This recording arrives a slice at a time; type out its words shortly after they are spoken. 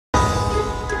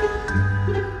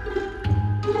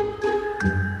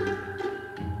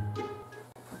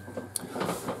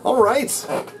Alright,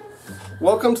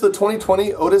 welcome to the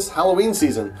 2020 OTIS Halloween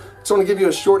season. Just want to give you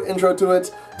a short intro to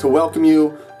it, to welcome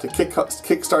you, to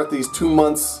kickstart these 2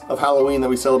 months of Halloween that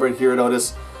we celebrate here at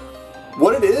OTIS.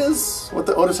 What it is, what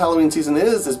the OTIS Halloween season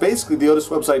is basically the OTIS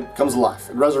website comes alive.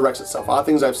 It resurrects itself,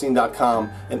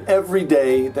 oddthingsi'veseen.com, and every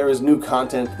day there is new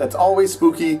content that's always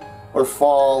spooky or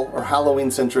fall or Halloween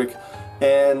centric,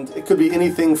 and it could be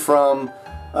anything from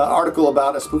an article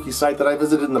about a spooky site that I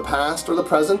visited in the past or the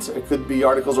present. It could be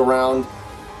articles around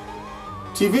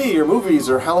TV or movies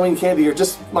or Halloween candy or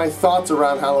just my thoughts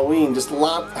around Halloween. Just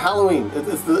Halloween.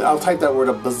 I'll type that word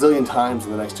a bazillion times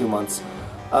in the next 2 months.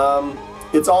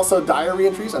 It's also diary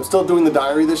entries. I'm still doing the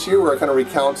diary this year where I kind of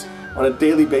recount on a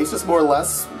daily basis, more or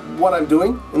less, what I'm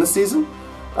doing in the season.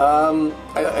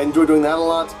 I enjoy doing that a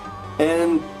lot.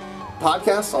 And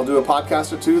podcasts. I'll do a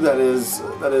podcast or two that is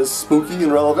spooky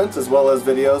and relevant, as well as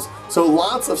videos. So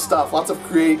lots of stuff, lots of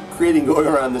creating going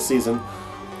around this season.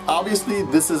 Obviously,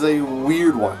 this is a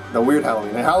weird one, the weird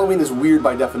Halloween. And Halloween is weird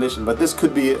by definition, but this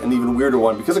could be an even weirder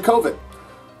one because of COVID.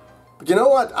 But you know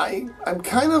what? I'm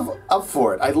kind of up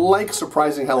for it. I like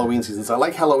surprising Halloween seasons. I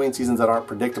like Halloween seasons that aren't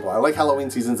predictable. I like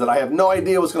Halloween seasons that I have no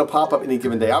idea what's going to pop up any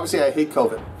given day. Obviously, I hate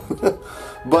COVID.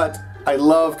 But I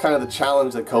love kind of the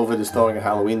challenge that COVID is throwing at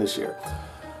Halloween this year.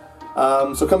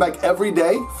 So come back every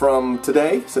day from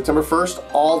today, September 1st,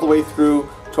 all the way through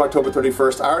to October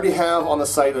 31st. I already have on the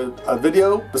site a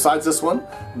video, besides this one,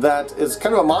 that is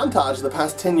kind of a montage of the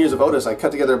past 10 years of OTIS. I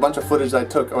cut together a bunch of footage that I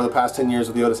took over the past 10 years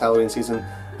of the OTIS Halloween season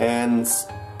and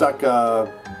stuck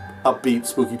a upbeat,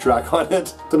 spooky track on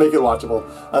it to make it watchable.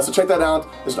 So check that out.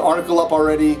 There's an article up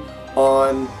already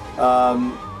on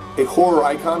a horror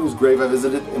icon whose grave I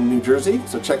visited in New Jersey,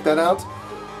 so check that out.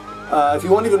 If you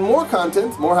want even more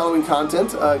content, more Halloween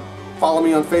content, follow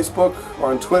me on Facebook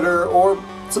or on Twitter, or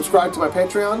subscribe to my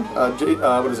Patreon,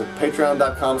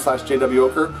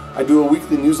 patreon.com/jwoker. I do a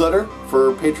weekly newsletter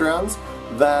for Patreons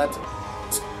that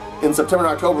in September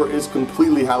and October is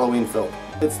completely Halloween filled.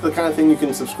 It's the kind of thing you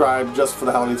can subscribe just for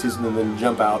the Halloween season and then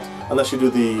jump out, unless you do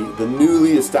the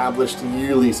newly established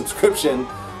yearly subscription,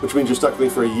 which means you're stuck with me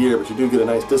for a year, but you do get a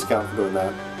nice discount for doing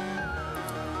that.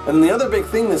 And then the other big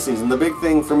thing this season, the big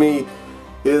thing for me,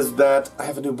 is that I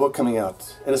have a new book coming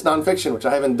out. And it's nonfiction, which I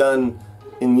haven't done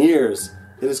in years.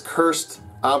 It is Cursed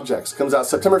Objects. It comes out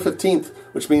September 15th,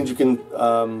 which means you can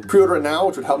pre-order it now,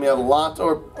 which would help me out a lot,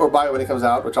 or buy it when it comes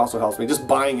out, which also helps me. Just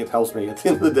buying it helps me at the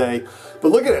end of the day. But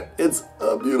look at it. It's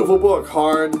a beautiful book.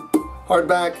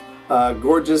 Hardback,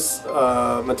 gorgeous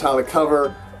metallic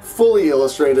cover, fully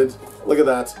illustrated. Look at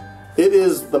that. It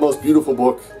is the most beautiful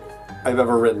book I've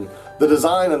ever written. The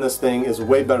design on this thing is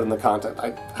way better than the content,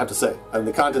 I have to say. I mean,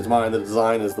 the content's mine, the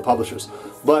design is the publisher's.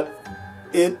 But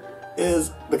it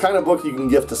is the kind of book you can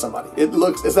gift to somebody.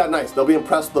 It's that nice. They'll be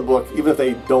impressed with the book. Even if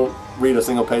they don't read a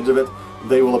single page of it,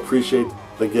 they will appreciate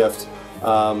the gift.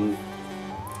 We'll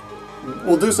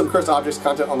do some Cursed Objects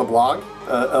content on the blog,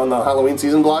 on the Halloween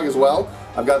season blog as well.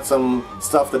 I've got some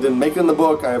stuff that didn't make it in the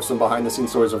book. I have some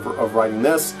behind-the-scenes stories of writing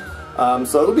this.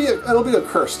 So it'll be a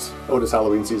cursed OTIS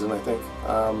Halloween season, I think.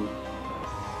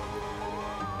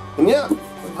 And yeah,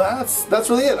 that's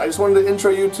really it. I just wanted to intro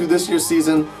you to this year's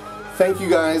season. Thank you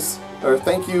guys, or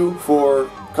thank you for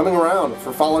coming around,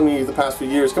 for following me the past few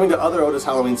years, coming to other OTIS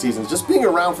Halloween seasons, just being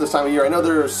around for this time of year. I know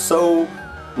there's so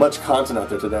much content out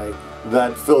there today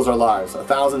that fills our lives.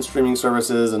 1,000 streaming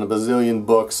services and a bazillion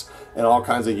books and all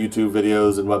kinds of YouTube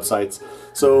videos and websites.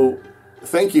 So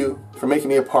thank you for making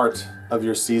me a part of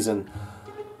your season.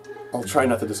 I'll try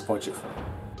not to disappoint you.